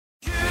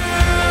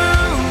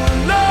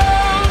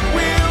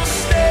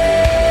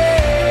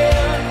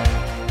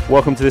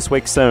Welcome to this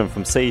week's sermon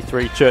from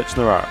C3 Church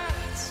Narara.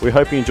 We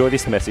hope you enjoy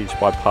this message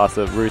by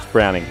Pastor Ruth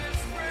Browning.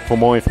 For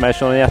more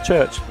information on our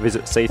church,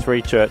 visit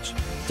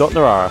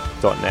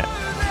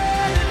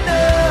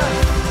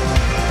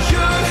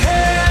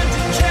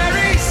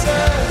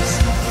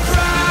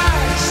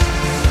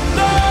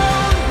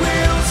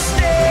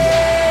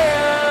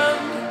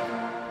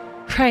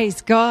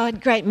Praise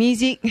God. Great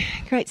music,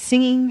 great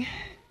singing.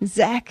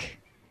 Zach,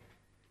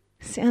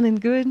 sounding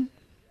good.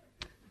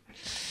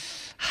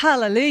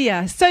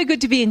 Hallelujah. So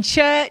good to be in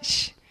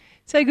church.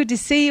 So good to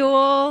see you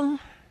all.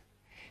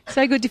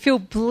 So good to feel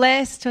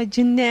blessed.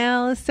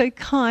 Janelle is so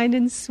kind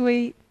and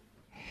sweet.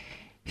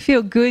 You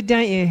feel good,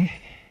 don't you?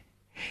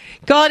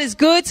 God is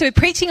good. So we're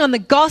preaching on the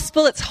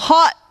gospel. It's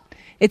hot.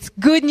 It's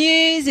good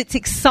news. It's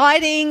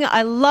exciting.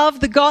 I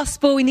love the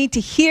gospel. We need to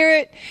hear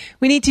it.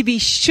 We need to be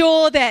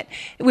sure that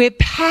we're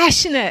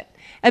passionate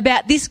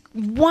about this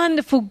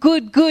wonderful,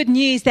 good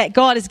news that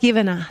God has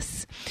given us.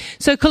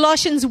 So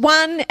Colossians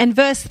 1 and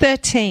verse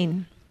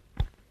 13.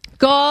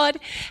 God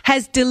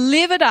has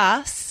delivered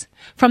us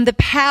from the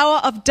power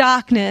of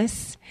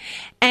darkness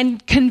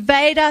and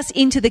conveyed us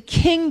into the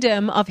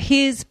kingdom of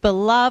his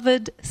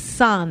beloved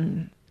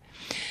Son.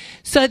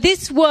 So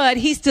this word,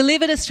 he's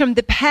delivered us from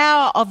the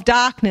power of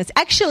darkness.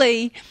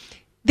 Actually,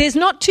 there's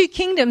not two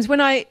kingdoms.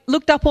 When I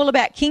looked up all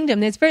about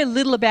kingdom, there's very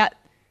little about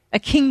a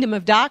kingdom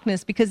of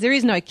darkness because there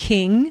is no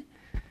king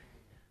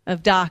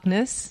of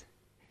darkness.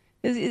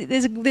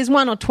 There's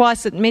one or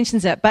twice that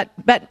mentions it, but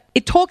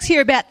it talks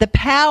here about the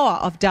power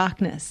of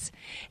darkness.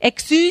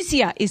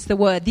 Exousia is the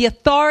word, the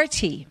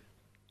authority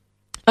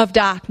of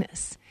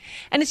darkness.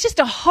 And it's just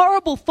a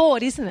horrible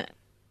thought, isn't it?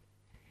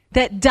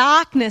 That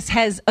darkness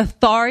has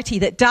authority,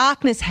 that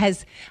darkness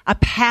has a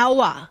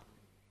power,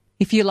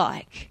 if you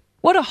like.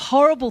 What a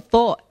horrible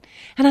thought.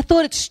 And I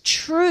thought it's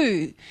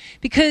true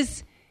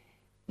because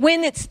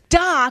when it's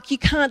dark, you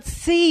can't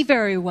see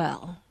very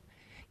well.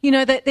 You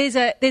know, that there's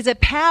a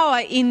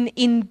power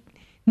in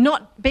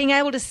not being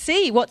able to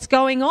see what's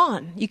going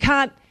on. You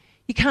can't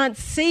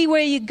see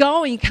where you're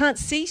going. You can't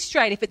see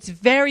straight. If it's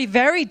very,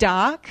 very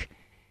dark,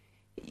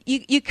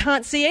 you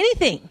can't see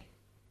anything.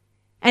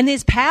 And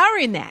there's power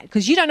in that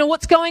because you don't know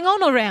what's going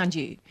on around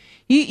you.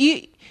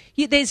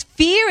 There's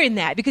fear in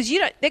that because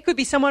there could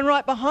be someone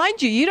right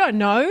behind you. You don't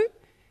know.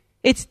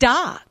 It's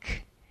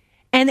dark.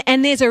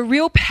 And there's a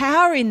real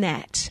power in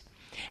that.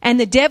 And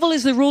the devil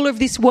is the ruler of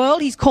this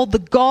world. He's called the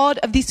God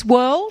of this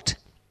world.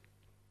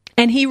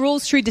 And he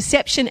rules through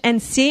deception and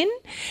sin.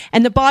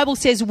 And the Bible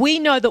says we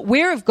know that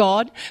we're of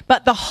God,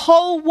 but the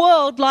whole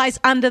world lies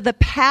under the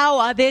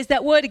power, there's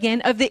that word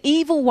again, of the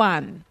evil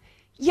one.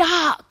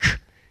 Yuck.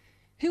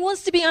 Who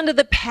wants to be under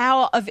the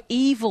power of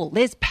evil?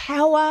 There's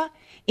power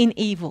in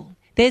evil.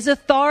 There's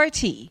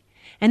authority.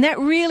 And that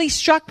really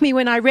struck me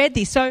when I read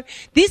this. So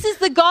this is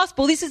the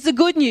gospel. This is the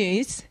good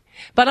news.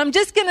 But I'm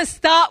just going to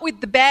start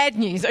with the bad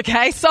news,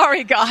 okay?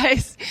 Sorry,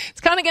 guys.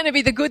 It's kind of going to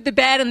be the good, the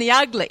bad, and the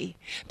ugly.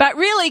 But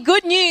really,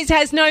 good news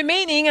has no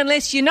meaning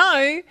unless you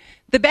know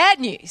the bad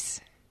news.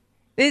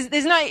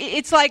 There's no,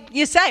 it's like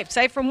you're safe.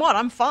 Safe from what?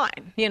 I'm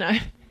fine, you know.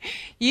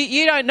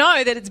 You don't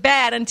know that it's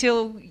bad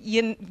until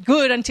you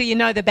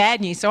know the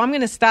bad news. So I'm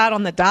going to start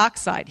on the dark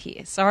side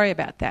here. Sorry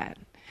about that.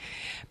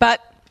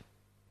 But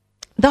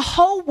the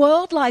whole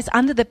world lies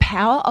under the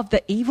power of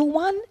the evil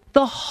one.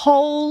 The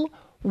whole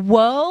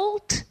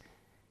world.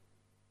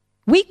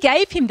 We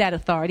gave him that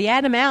authority.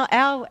 Adam,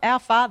 our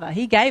father,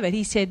 he gave it.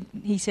 He said,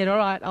 all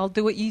right, I'll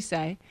do what you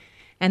say.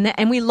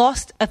 And we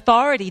lost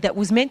authority that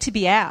was meant to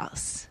be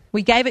ours.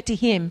 We gave it to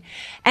him.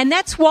 And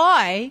that's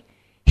why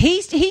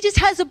he just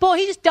has a ball.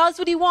 He just does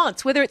what he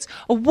wants, whether it's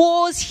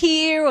wars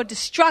here or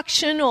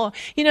destruction or,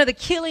 you know, the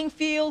killing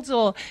fields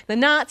or the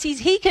Nazis.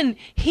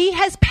 He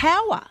has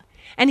power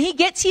and he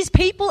gets his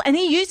people and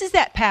he uses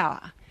that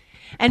power.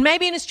 And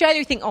maybe in Australia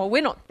we think, oh,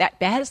 we're not that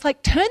bad. It's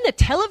like, turn the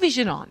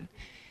television on.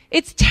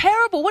 It's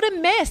terrible. What a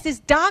mess. There's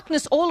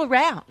darkness all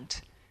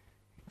around.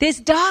 There's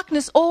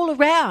darkness all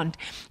around.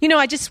 You know,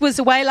 I just was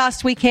away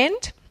last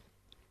weekend.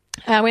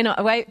 I went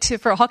away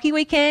for a hockey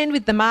weekend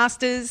with the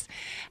Masters,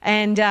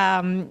 and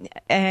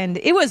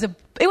it was a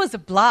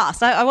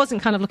blast. I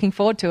wasn't kind of looking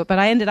forward to it, but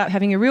I ended up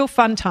having a real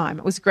fun time.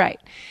 It was great.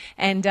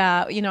 And,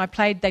 you know,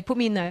 they put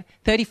me in the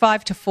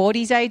 35 to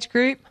 40s age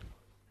group.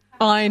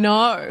 I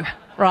know,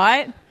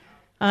 right?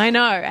 I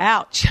know,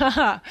 ouch.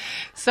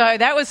 So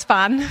that was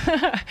fun.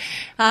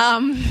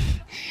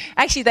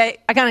 Actually,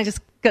 I kind of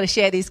just got to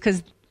share this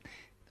because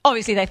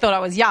obviously they thought I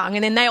was young,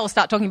 and then they all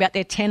start talking about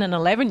their 10 and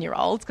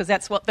 11-year-olds because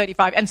that's what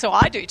 35, and so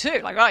I do too.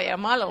 Like, oh yeah,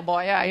 my little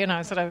boy, yeah, you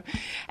know, sort of.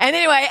 And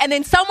anyway, and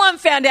then someone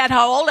found out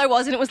how old I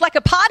was, and it was like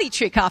a party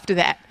trick after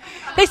that.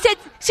 They said,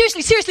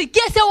 seriously,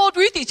 guess how old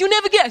Ruth is. You'll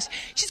never guess.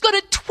 She's got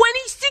a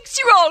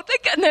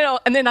 26-year-old.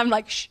 And then I'm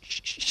like,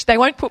 shh, they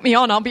won't put me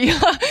on. I'll be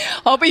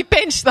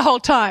benched the whole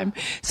time.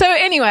 So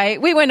anyway,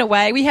 we went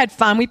away. We had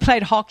fun. We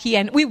played hockey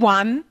and we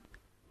won.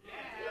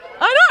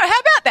 I know, how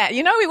about that?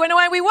 You know, we went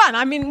away, we won.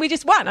 I mean, we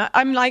just won.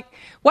 I'm like,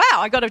 wow,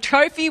 I got a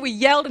trophy. We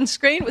yelled and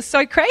screamed. It was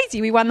so crazy.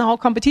 We won the whole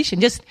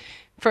competition just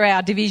for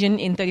our division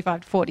in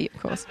 35 to 40,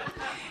 of course.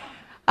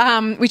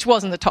 which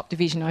wasn't the top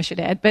division, I should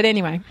add. But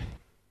anyway,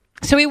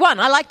 so we won.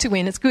 I like to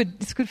win. It's good.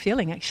 It's a good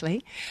feeling,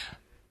 actually.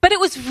 But it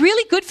was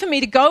really good for me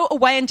to go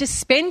away and just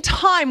spend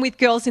time with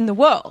girls in the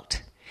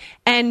world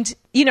and,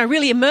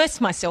 really immerse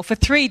myself for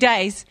 3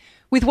 days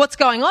with what's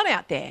going on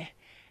out there.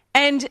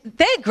 And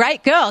they're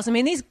great girls. I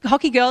mean, these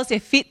hockey girls, they're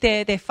fit,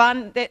 they're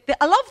fun.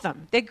 I love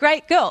them. They're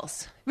great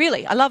girls.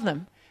 Really, I love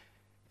them.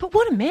 But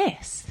what a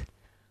mess.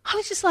 I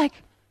was just like,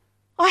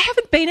 I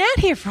haven't been out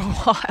here for a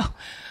while.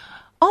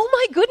 Oh,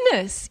 my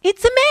goodness.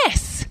 It's a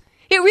mess.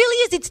 It really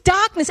is. It's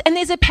darkness, and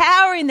there's a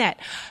power in that.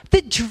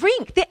 The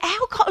drink, the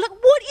alcohol,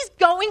 what is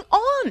going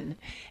on?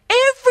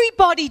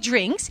 Everybody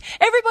drinks.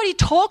 Everybody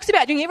talks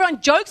about drinking. Everyone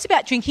jokes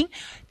about drinking.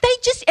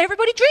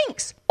 Everybody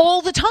drinks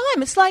all the time.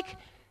 It's like,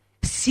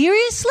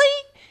 seriously?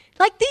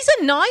 These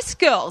are nice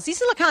girls.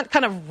 These are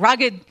kind of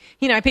rugged,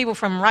 people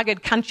from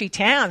rugged country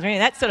towns. Really,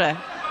 that sort of...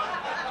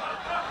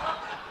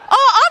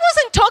 Oh, I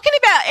wasn't talking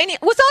about any...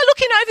 Was I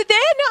looking over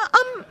there?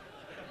 No,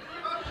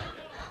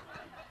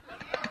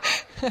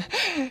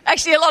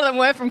 Actually, a lot of them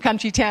were from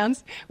country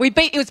towns.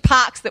 It was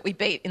Parks that we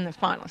beat in the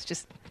finals,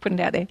 just putting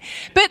it out there.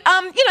 But,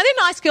 they're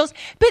nice girls.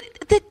 But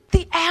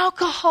the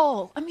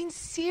alcohol, I mean,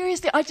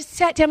 seriously, I just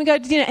sat down and go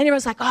to dinner and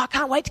everyone's like, oh, I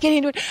can't wait to get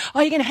into it.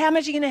 Oh, how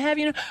much are you going to have?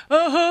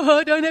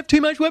 I don't have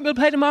too much, won't be able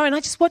to play tomorrow. And I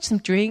just watched them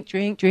drink. I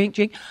mean,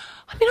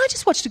 I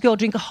just watched a girl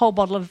drink a whole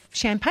bottle of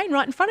champagne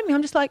right in front of me.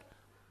 I'm just like,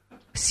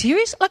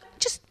 serious?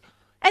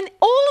 And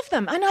all of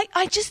them. And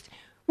I just...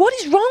 What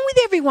is wrong with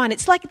everyone?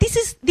 It's like this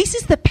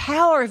is the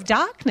power of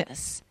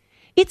darkness.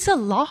 It's a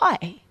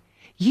lie.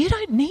 You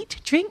don't need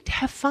to drink to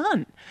have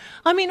fun.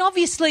 I mean,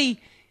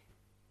 obviously,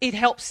 it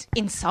helps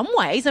in some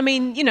ways. I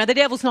mean, the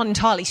devil's not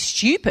entirely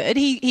stupid.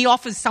 He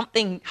offers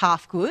something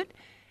half good.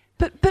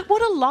 But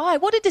what a lie!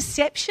 What a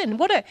deception!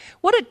 What a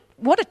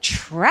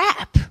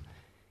trap!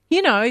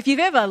 If you've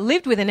ever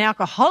lived with an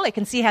alcoholic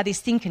and see how this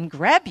thing can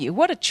grab you,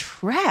 what a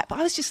trap!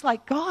 I was just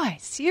like,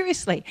 guys,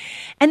 seriously.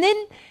 And then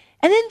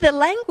the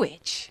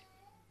language.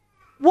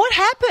 What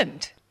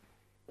happened?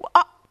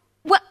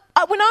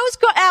 When I was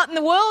got out in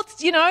the world,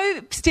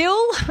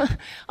 still,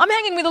 I'm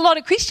hanging with a lot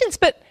of Christians,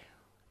 but,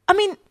 I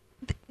mean,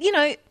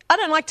 I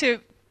don't like to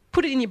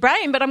put it in your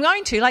brain, but I'm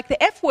going to.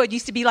 The F word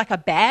used to be a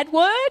bad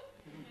word.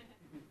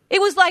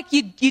 It was like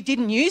you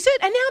didn't use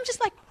it, and now I'm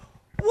just like,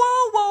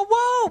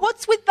 whoa,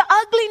 what's with the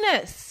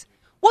ugliness?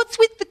 What's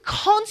with the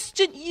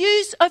constant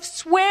use of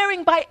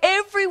swearing by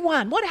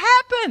everyone? What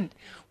happened?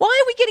 Why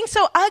are we getting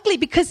so ugly?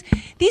 Because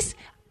this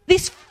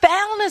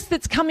foulness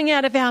that's coming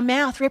out of our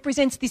mouth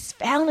represents this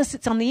foulness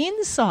that's on the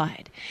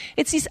inside.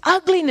 It's this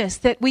ugliness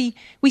that we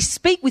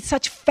speak with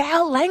such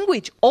foul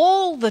language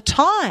all the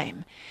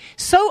time.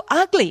 So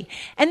ugly.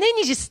 And then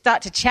you just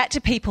start to chat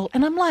to people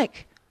and I'm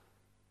like,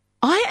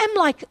 I am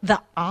like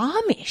the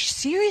Amish,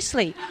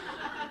 seriously.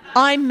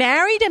 I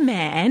married a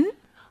man,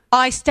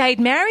 I stayed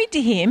married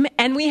to him,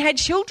 and we had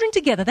children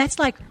together. That's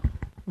like,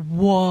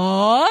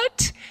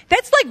 what?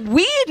 That's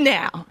weird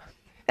now.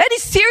 That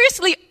is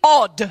seriously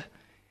odd.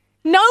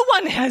 No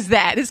one has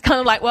that. It's kind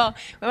of like, well,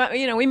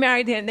 we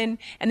married him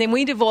and then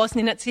we divorced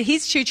and then it's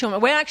his 2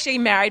 children. We're actually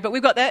married, but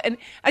we've got that. And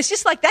it's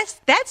just like,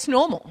 that's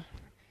normal.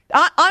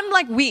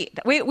 I'm weird.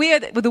 We're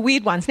the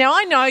weird ones. Now,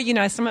 I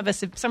know, some of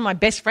my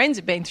best friends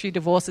have been through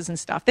divorces and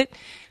stuff. That,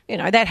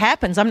 that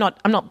happens. I'm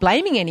not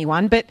blaming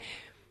anyone, but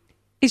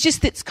it's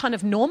just it's kind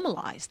of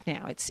normalised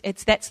now.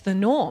 That's the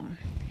norm.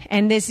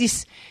 And there's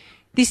this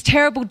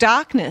terrible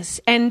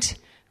darkness. And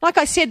like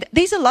I said,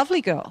 these are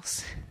lovely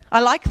girls. I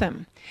like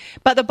them.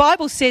 But the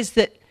Bible says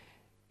that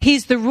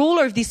he's the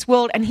ruler of this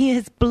world and he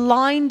has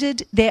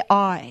blinded their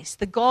eyes.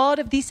 The God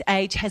of this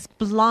age has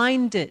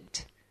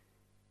blinded.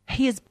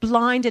 He has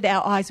blinded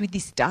our eyes with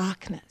this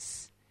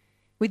darkness.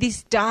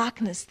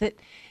 That,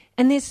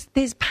 and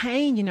there's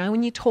pain,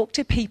 when you talk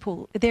to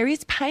people, there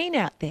is pain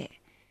out there.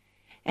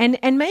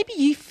 And maybe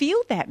you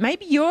feel that.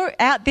 Maybe you're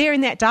out there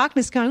in that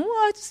darkness going,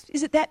 oh,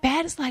 is it that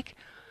bad? It's like,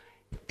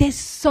 there's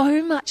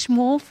so much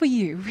more for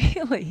you,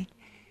 really.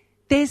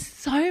 There's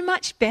so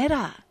much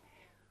better.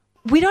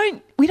 We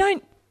don't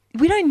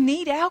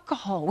need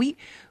alcohol. We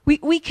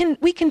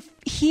can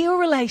heal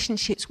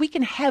relationships. We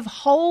can have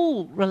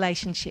whole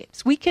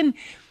relationships.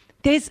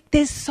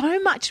 There's so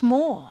much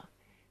more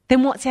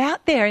than what's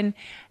out there. And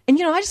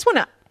I just want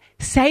to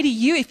say to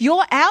you, if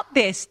you're out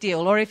there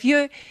still, or if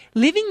you're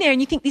living there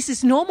and you think this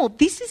is normal,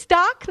 this is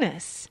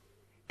darkness.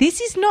 This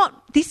is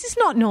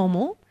not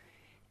normal.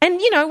 And,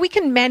 we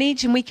can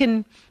manage and we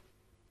can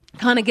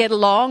kind of get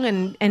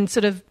along and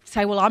sort of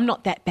say, well, I'm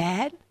not that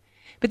bad.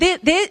 But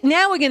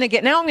now I'm going to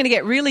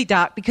get really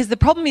dark, because the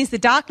problem is the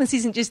darkness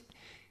isn't just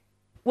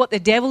what the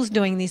devil's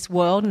doing in this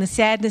world and the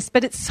sadness,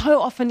 but it's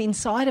so often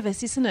inside of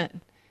us, isn't it?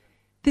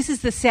 This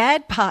is the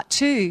sad part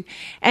too.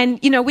 And,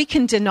 we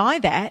can deny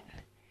that,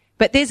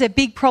 but there's a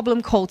big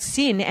problem called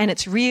sin, and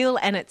it's real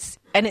and it's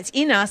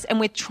in us, and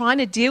we're trying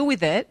to deal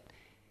with it.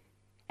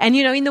 And,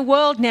 in the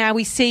world now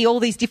we see all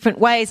these different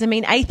ways. I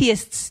mean,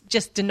 atheists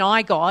just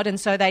deny God, and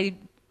so they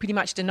pretty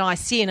much deny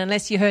sin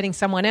unless you're hurting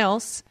someone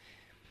else.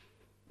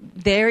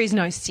 There is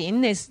no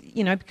sin. There's,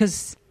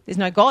 because there's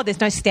no God,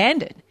 there's no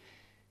standard.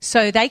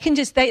 So they can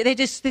just,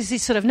 there's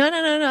this sort of, no,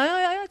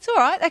 it's all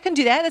right, they can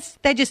do that.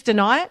 They just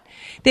deny it.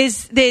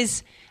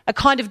 There's a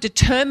kind of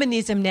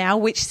determinism now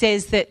which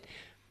says that,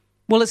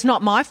 well, it's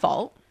not my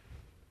fault.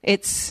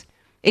 It's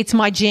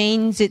my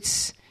genes.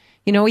 It's,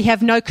 we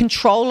have no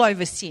control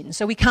over sin,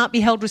 so we can't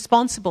be held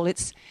responsible.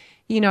 It's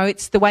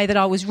the way that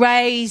I was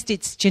raised.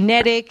 It's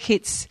genetic.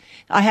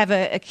 I have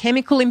a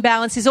chemical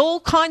imbalance. There's all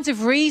kinds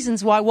of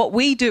reasons why what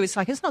we do,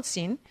 it's not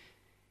sin.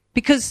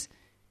 Because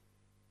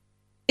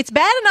it's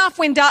bad enough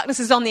when darkness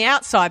is on the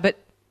outside, but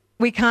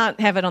we can't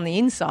have it on the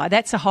inside.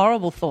 That's a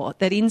horrible thought,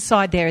 that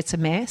inside there it's a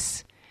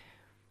mess.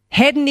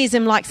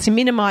 Hedonism likes to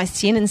minimise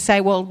sin and say,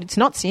 well, it's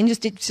not sin,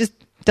 it just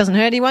doesn't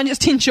hurt anyone,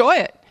 just enjoy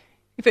it.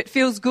 If it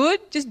feels good,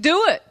 just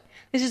do it.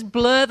 Let's just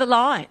blur the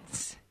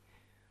lines.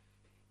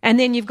 And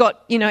then you've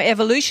got,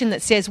 evolution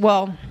that says,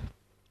 well,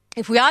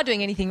 if we are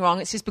doing anything wrong,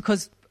 it's just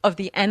because of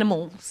the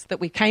animals that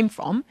we came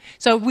from.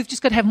 So we've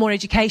just got to have more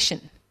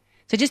education.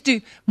 So just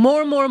do more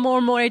and more and more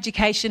and more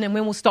education, and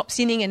when we'll stop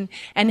sinning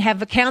and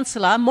have a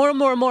counsellor, more and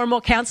more and more and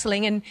more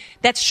counselling, and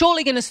that's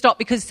surely going to stop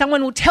because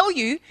someone will tell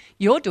you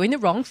you're doing the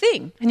wrong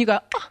thing. And you go,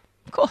 oh,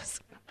 of course,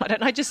 why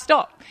don't I just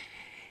stop?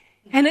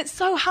 And it's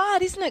so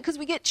hard, isn't it? Because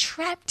we get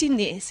trapped in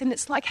this, and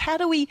it's like, how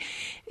do we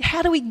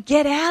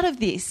get out of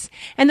this?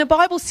 And the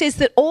Bible says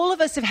that all of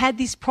us have had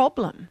this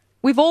problem.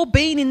 We've all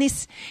been in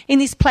this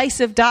place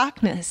of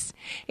darkness.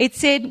 It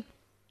said,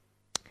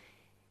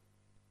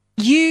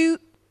 you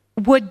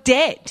were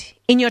dead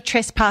in your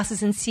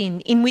trespasses and sin,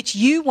 in which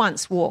you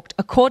once walked,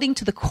 according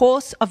to the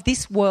course of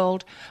this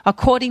world,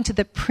 according to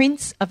the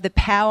prince of the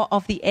power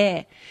of the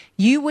air.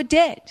 You were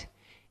dead.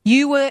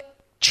 You were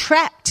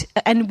trapped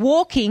and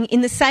walking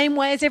in the same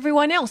way as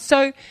everyone else.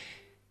 So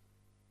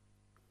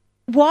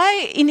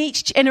why in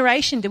each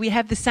generation do we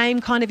have the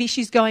same kind of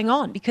issues going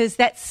on? Because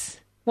that's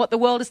what the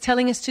world is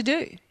telling us to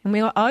do. And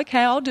we're like, okay,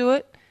 I'll do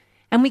it.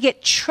 And we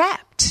get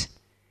trapped.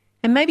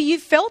 And maybe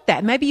you've felt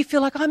that. Maybe you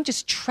feel like, I'm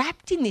just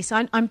trapped in this.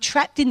 I'm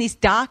trapped in this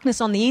darkness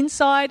on the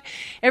inside.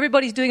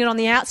 Everybody's doing it on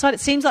the outside.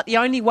 It seems like the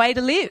only way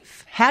to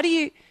live. How do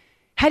you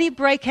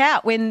break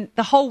out when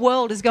the whole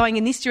world is going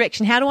in this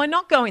direction? How do I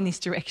not go in this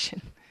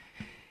direction?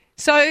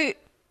 So,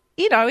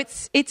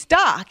 it's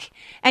dark.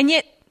 And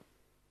yet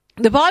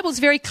the Bible's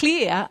very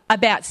clear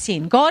about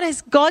sin. God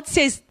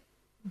says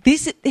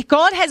this.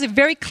 God has a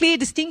very clear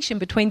distinction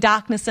between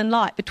darkness and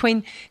light,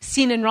 between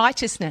sin and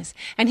righteousness.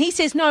 And he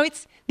says, no,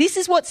 this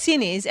is what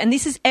sin is, and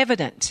this is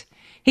evident.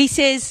 He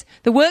says,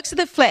 the works of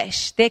the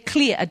flesh, they're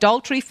clear.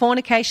 Adultery,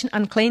 fornication,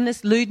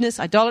 uncleanness, lewdness,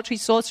 idolatry,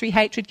 sorcery,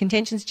 hatred,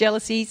 contentions,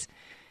 jealousies.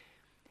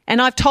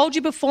 And I've told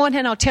you beforehand,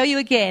 and I'll tell you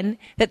again,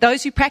 that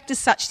those who practice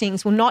such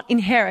things will not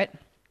inherit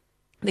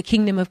the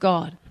kingdom of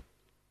God.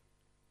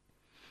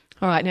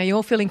 All right, now you're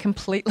all feeling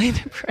completely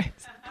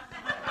depressed.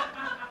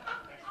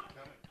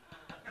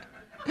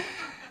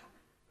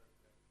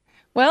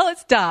 Well,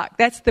 it's dark.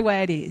 That's the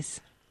way it is.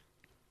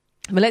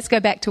 But let's go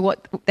back to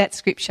that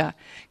scripture.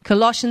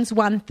 Colossians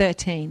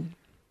 1:13.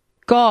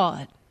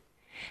 God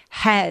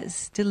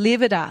has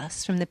delivered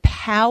us from the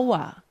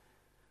power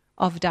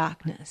of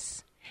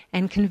darkness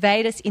and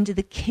conveyed us into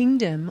the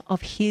kingdom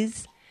of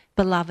his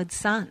beloved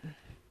Son.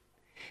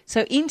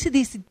 So into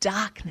this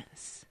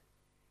darkness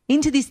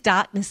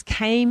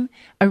came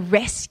a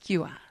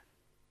rescuer,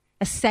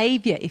 a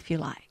saviour, if you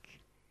like,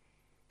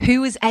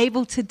 who was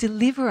able to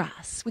deliver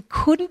us. We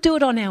couldn't do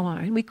it on our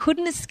own. We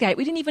couldn't escape.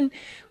 We didn't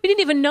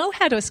even know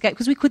how to escape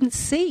because we couldn't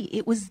see.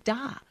 It was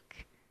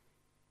dark.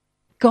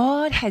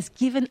 God has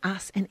given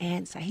us an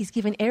answer. He's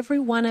given every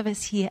one of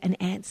us here an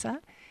answer.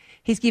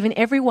 He's given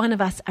every one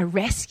of us a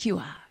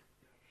rescuer.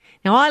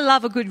 Now, I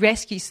love a good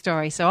rescue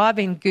story, so I've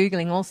been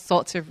Googling all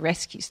sorts of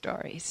rescue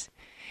stories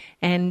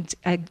and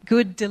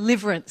good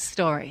deliverance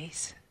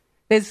stories.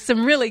 There's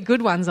some really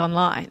good ones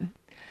online.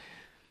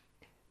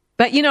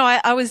 But,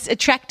 I was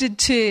attracted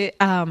to,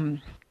 I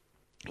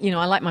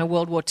like my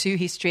World War II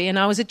history, and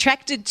I was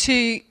attracted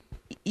to,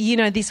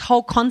 this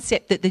whole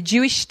concept that the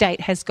Jewish state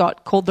has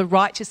got called the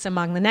righteous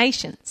among the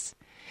nations.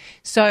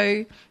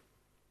 So,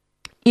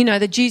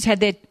 the Jews had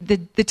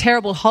the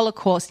terrible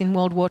Holocaust in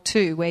World War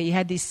II where you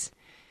had this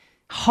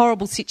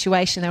horrible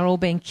situation, they were all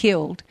being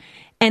killed.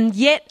 And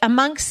yet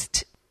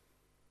amongst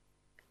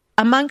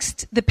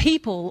the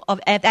people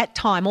at that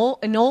time,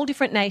 in all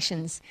different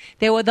nations,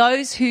 there were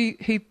those who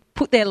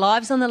put their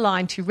lives on the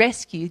line to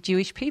rescue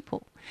Jewish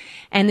people.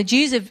 And the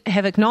Jews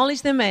have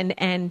acknowledged them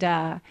and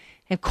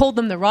have called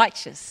them the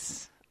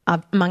righteous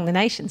among the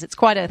nations. It's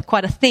quite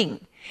a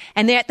thing.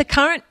 And they're at the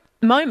current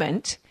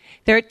moment,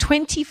 there are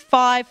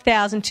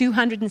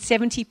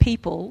 25,270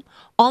 people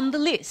on the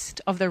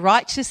list of the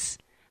righteous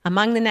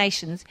among the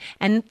nations,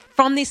 and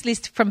from this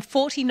list from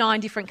 49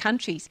 different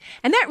countries.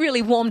 And that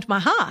really warmed my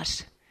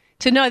heart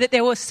to know that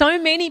there were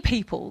so many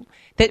people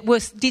that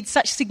did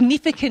such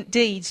significant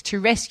deeds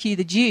to rescue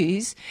the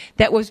Jews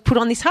that was put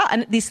on this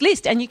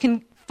list, and you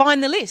can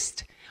find the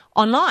list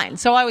online.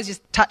 So I was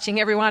just touching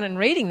everyone and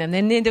reading them.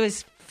 And then there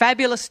was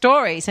fabulous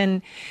stories.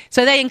 And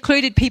so they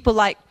included people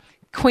like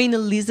Queen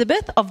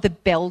Elizabeth of the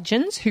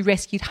Belgians, who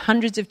rescued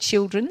hundreds of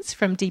children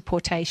from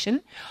deportation.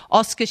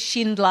 Oskar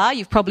Schindler,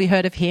 you've probably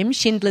heard of him,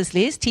 Schindler's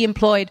List. He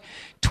employed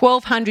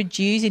 1,200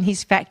 Jews in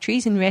his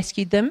factories and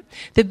rescued them.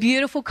 The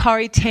beautiful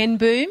Corrie ten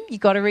Boom,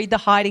 you've got to read The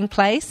Hiding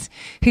Place,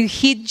 who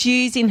hid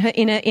Jews in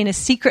a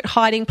secret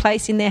hiding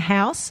place in their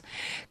house.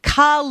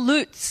 Karl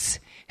Lutz,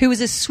 who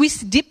was a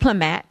Swiss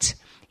diplomat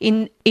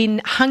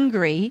in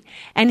Hungary,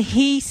 and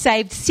he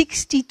saved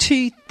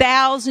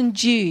 62,000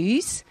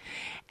 Jews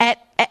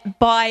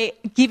by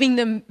giving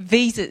them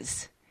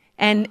visas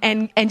and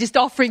just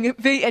offering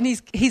and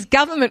his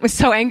government was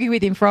so angry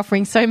with him for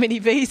offering so many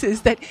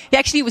visas that he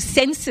actually was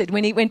censored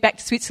when he went back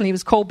to Switzerland. He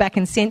was called back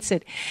and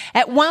censored.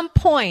 At one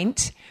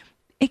point,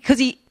 because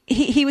he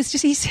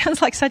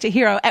sounds like such a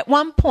hero. At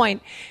one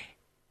point,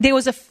 there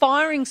was a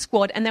firing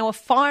squad and they were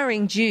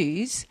firing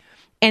Jews.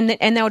 And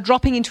they were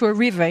dropping into a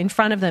river in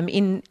front of them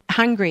in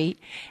Hungary.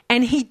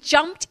 And he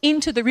jumped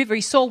into the river. He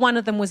saw one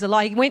of them was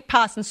alive. He went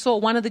past and saw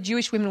one of the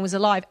Jewish women was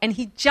alive. And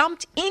he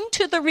jumped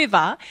into the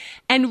river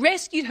and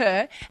rescued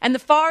her. And the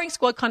firing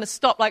squad kind of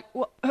stopped, like,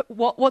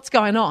 what's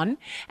going on?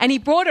 And he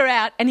brought her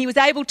out and he was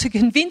able to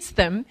convince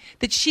them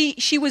that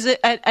she was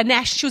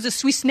a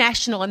Swiss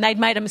national and they'd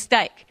made a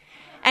mistake.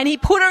 And he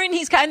put her in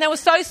his car. And they were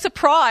so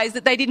surprised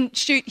that they didn't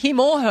shoot him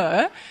or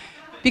her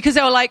because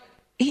they were like,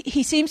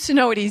 he seems to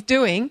know what he's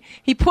doing.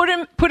 He put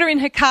her in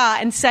her car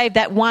and saved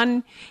that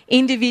one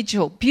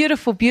individual.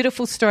 Beautiful,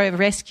 beautiful story of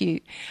rescue.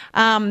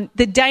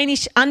 The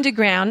Danish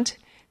underground,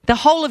 the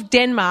whole of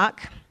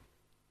Denmark.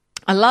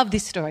 I love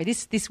this story.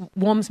 This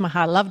warms my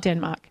heart. I love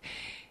Denmark.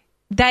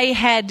 They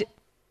had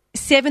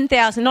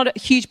 7,000, not a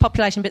huge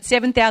population, but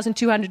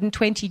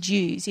 7,220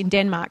 Jews in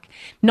Denmark.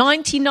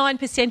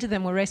 99% of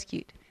them were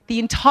rescued. The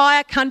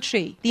entire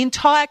country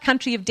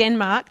of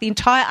Denmark, the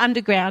entire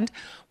underground,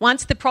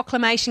 once the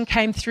proclamation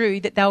came through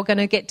that they were going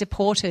to get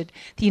deported,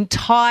 the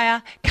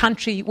entire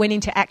country went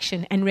into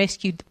action and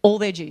rescued all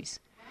their Jews.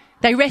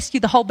 They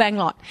rescued the whole bang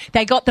lot.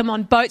 They got them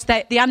on boats.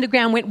 The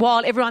underground went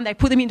wild. They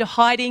put them into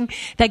hiding.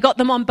 They got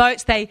them on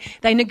boats. They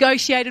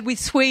negotiated with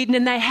Sweden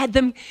and they had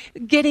them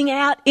getting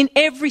out in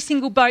every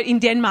single boat in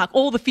Denmark,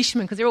 all the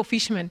fishermen, because they're all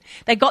fishermen.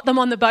 They got them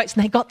on the boats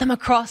and they got them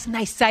across and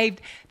they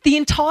saved the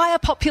entire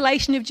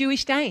population of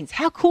Jewish Danes.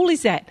 How cool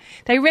is that?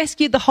 They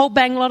rescued the whole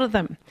bang lot of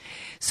them.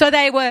 So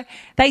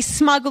they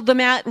smuggled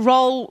them out.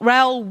 Raoul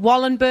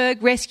Wallenberg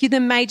rescued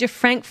them. Major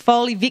Frank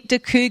Foley, Victor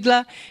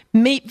Kugler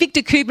and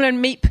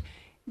Miep,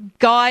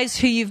 guys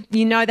who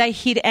you know, they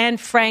hid Anne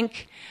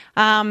Frank.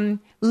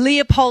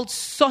 Leopold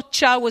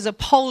Socha was a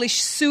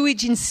Polish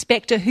sewage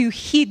inspector who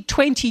hid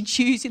 20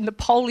 Jews in the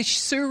Polish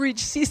sewerage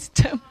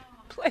system.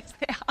 Bless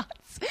their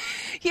hearts.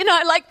 You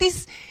know, like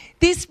this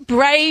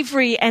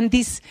bravery and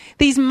these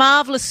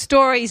marvellous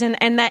stories and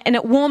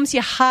it warms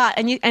your heart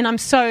and I'm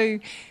so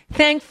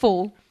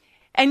thankful.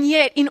 And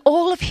yet in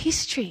all of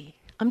history,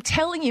 I'm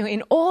telling you,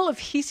 in all of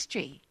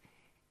history,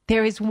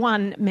 there is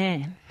one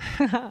man.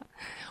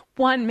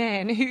 One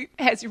man who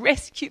has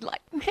rescued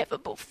like never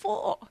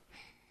before.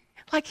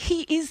 Like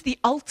he is the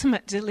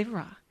ultimate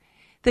deliverer.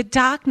 The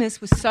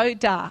darkness was so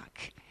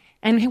dark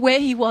and where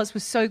he was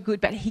so good,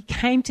 but he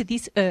came to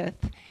this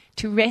earth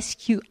to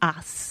rescue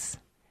us,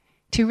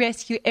 to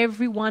rescue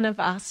every one of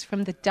us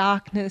from the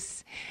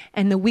darkness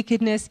and the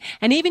wickedness.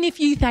 And even if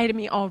you say to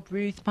me, oh,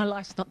 Ruth, my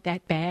life's not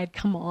that bad,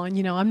 come on,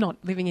 you know, I'm not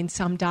living in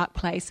some dark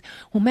place.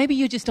 Well, maybe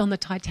you're just on the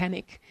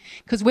Titanic,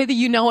 because whether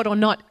you know it or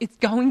not, it's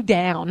going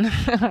down.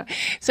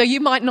 So you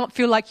might not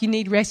feel like you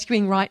need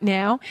rescuing right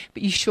now,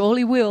 but you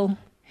surely will.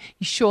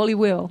 You surely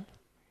will.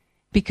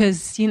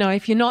 Because, you know,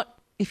 if you're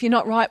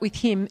not right with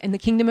him and the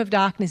kingdom of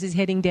darkness is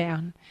heading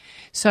down.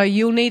 So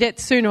you'll need it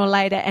sooner or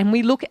later. And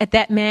we look at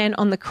that man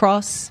on the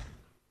cross.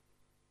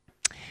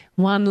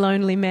 One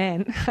lonely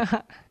man.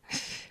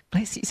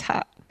 Bless his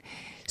heart.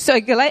 So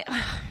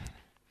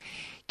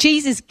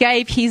Jesus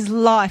gave his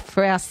life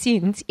for our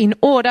sins in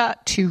order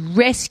to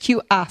rescue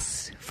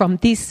us from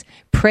this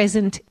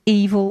present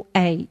evil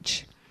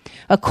age,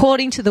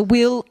 according to the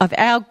will of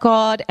our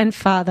God and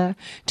Father,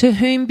 to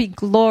whom be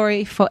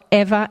glory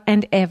forever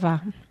and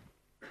ever.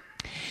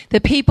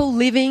 The people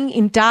living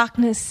in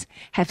darkness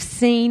have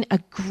seen a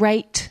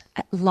great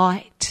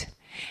light.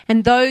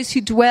 And those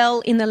who dwell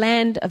in the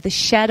land of the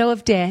shadow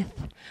of death,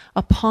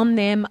 upon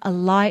them a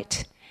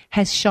light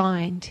has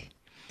shined.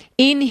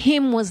 In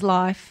him was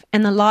life,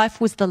 and the life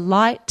was the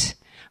light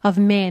of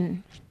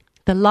men.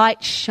 The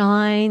light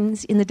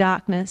shines in the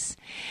darkness,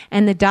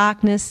 and the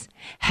darkness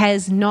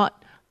has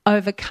not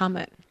overcome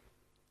it.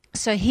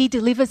 So he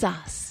delivers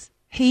us.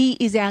 He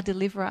is our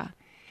deliverer.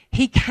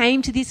 He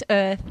came to this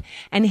earth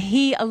and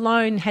he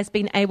alone has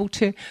been able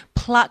to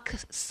pluck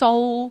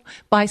soul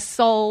by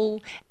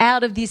soul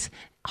out of this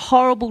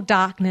horrible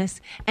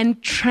darkness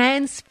and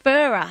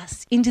transfer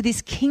us into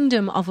this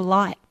kingdom of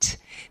light.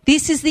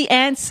 This is the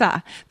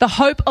answer. The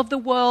hope of the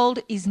world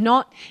is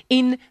not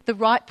in the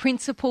right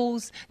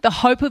principles. The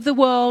hope of the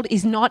world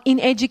is not in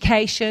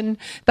education.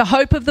 The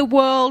hope of the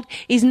world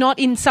is not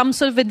in some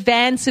sort of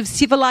advance of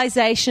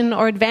civilization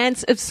or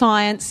advance of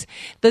science.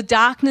 The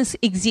darkness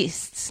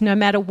exists no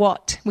matter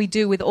what we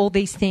do with all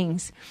these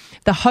things.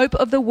 The hope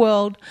of the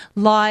world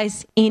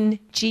lies in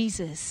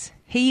Jesus.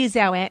 He is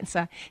our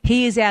answer.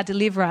 He is our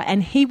deliverer,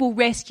 and he will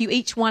rescue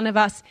each one of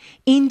us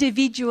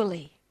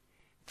individually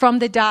from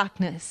the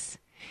darkness.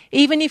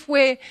 Even if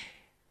we're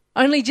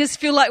only just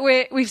feel like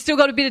we've still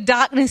got a bit of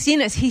darkness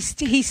in us,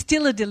 he's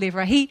still a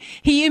deliverer.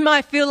 You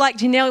might feel like,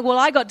 Janelle, well,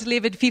 I got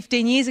delivered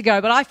 15 years ago,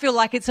 but I feel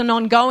like it's an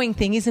ongoing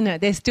thing, isn't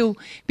it? There's still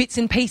bits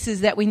and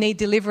pieces that we need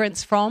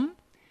deliverance from,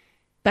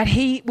 but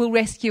he will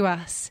rescue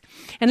us.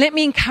 And let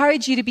me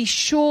encourage you to be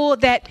sure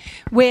that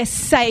we're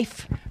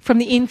safe from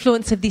the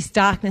influence of this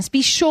darkness.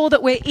 Be sure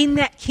that we're in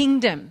that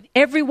kingdom,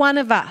 every one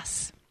of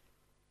us.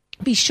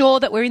 Be sure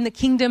that we're in the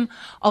kingdom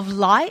of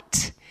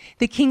light,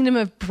 the kingdom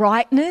of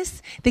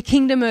brightness, the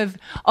kingdom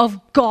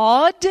of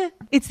God.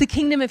 It's the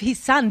kingdom of his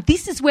son.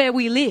 This is where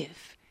we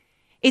live.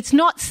 It's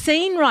not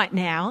seen right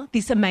now,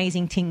 this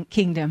amazing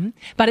kingdom,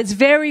 but it's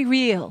very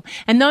real.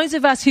 And those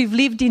of us who've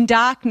lived in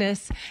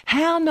darkness,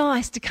 how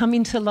nice to come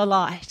into the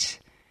light.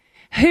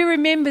 Who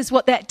remembers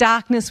what that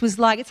darkness was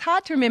like? It's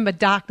hard to remember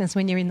darkness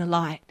when you're in the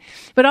light.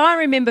 But I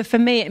remember for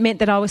me it meant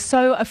that I was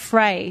so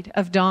afraid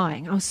of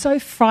dying. I was so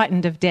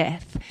frightened of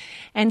death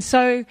and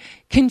so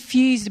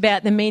confused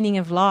about the meaning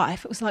of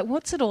life. It was like,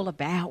 what's it all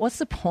about? What's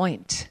the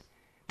point?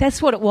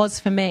 That's what it was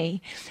for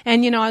me.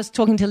 And, I was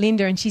talking to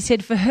Linda and she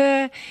said for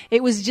her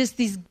it was just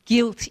this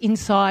guilt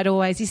inside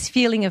always, this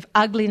feeling of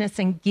ugliness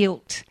and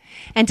guilt.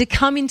 And to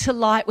come into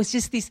light was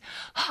just this,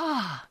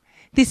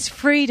 this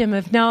freedom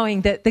of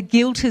knowing that the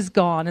guilt has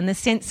gone and the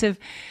sense of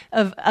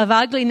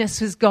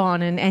ugliness was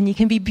gone and you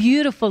can be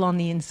beautiful on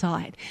the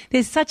inside.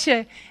 There's such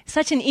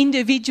an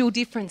individual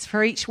difference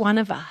for each one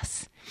of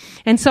us.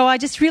 And so I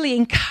just really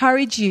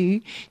encourage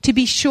you to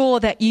be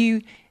sure that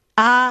you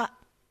are,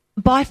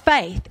 by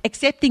faith,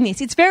 accepting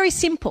this. It's very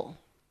simple.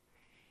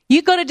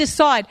 You've got to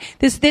decide.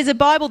 There's a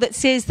Bible that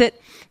says that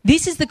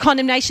this is the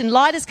condemnation.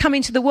 Light has come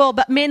into the world,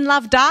 but men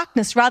love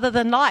darkness rather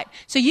than light.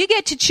 So you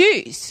get to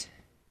choose.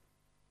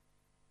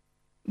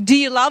 Do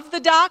you love the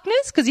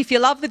darkness? Because if you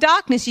love the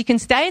darkness, you can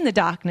stay in the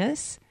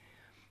darkness.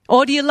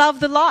 Or do you love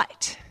the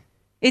light?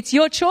 It's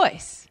your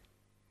choice.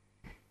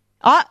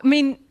 I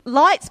mean,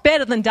 light's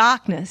better than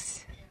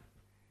darkness.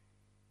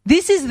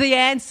 This is the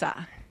answer.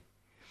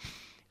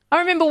 I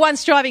remember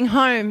once driving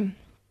home,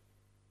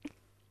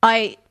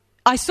 I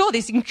saw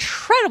this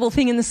incredible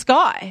thing in the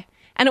sky,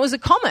 and it was a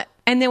comet,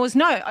 and it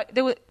wasn't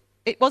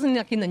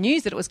like in the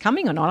news that it was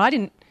coming or not.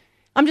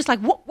 I'm just like,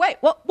 what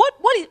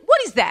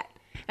is that?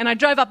 And I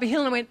drove up a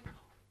hill and I went,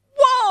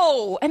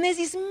 whoa! And there's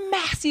this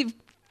massive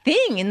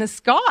thing in the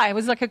sky. It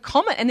was like a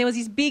comet and there was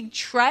this big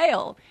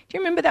trail. Do you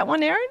remember that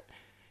one, Erin?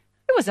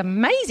 It was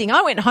amazing.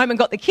 I went home and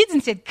got the kids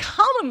and said,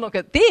 come and look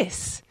at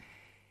this.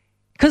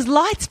 Because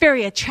light's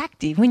very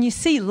attractive. When you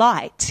see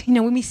light,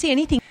 when we see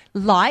anything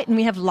light and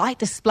we have light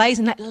displays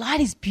and that light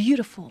is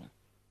beautiful.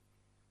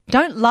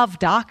 Don't love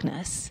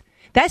darkness.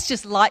 That's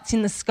just lights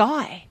in the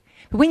sky.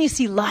 But when you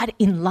see light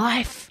in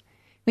life,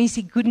 when you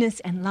see goodness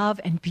and love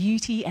and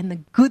beauty and the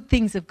good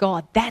things of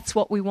God, that's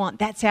what we want.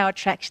 That's our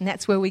attraction.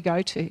 That's where we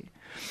go to.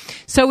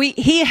 So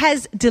he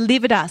has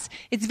delivered us.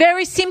 It's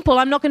very simple.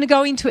 I'm not going to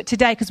go into it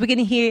today because we're going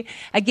to hear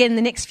again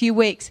the next few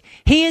weeks.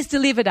 He has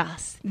delivered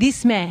us,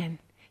 this man.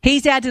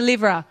 He's our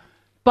deliverer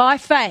by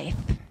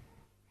faith.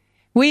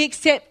 We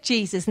accept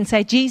Jesus and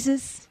say,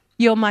 Jesus,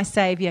 you're my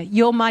saviour.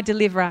 You're my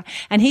deliverer.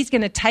 And he's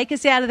going to take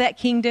us out of that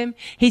kingdom.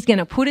 He's going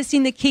to put us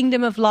in the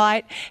kingdom of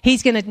light.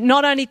 He's going to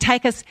not only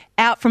take us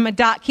out from a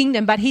dark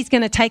kingdom, but he's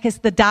going to take us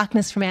the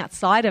darkness from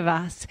outside of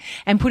us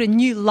and put a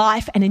new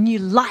life and a new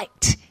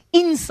light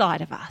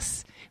inside of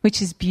us,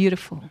 which is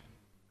beautiful.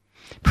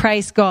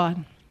 Praise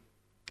God.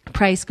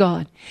 Praise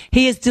God.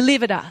 He has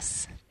delivered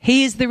us.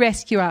 He is the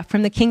rescuer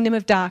from the kingdom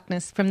of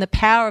darkness, from the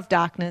power of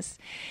darkness,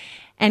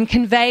 and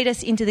conveyed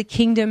us into the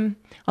kingdom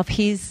of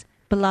his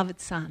beloved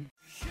Son.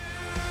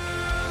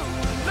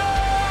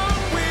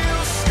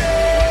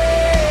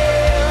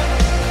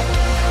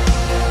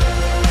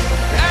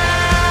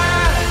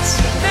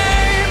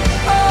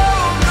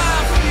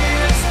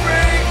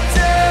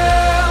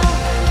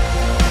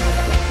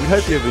 We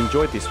hope you have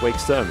enjoyed this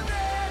week's sermon.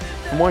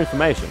 For more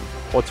information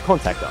or to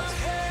contact us,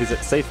 visit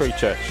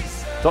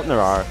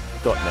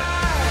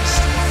c3church.narara.net.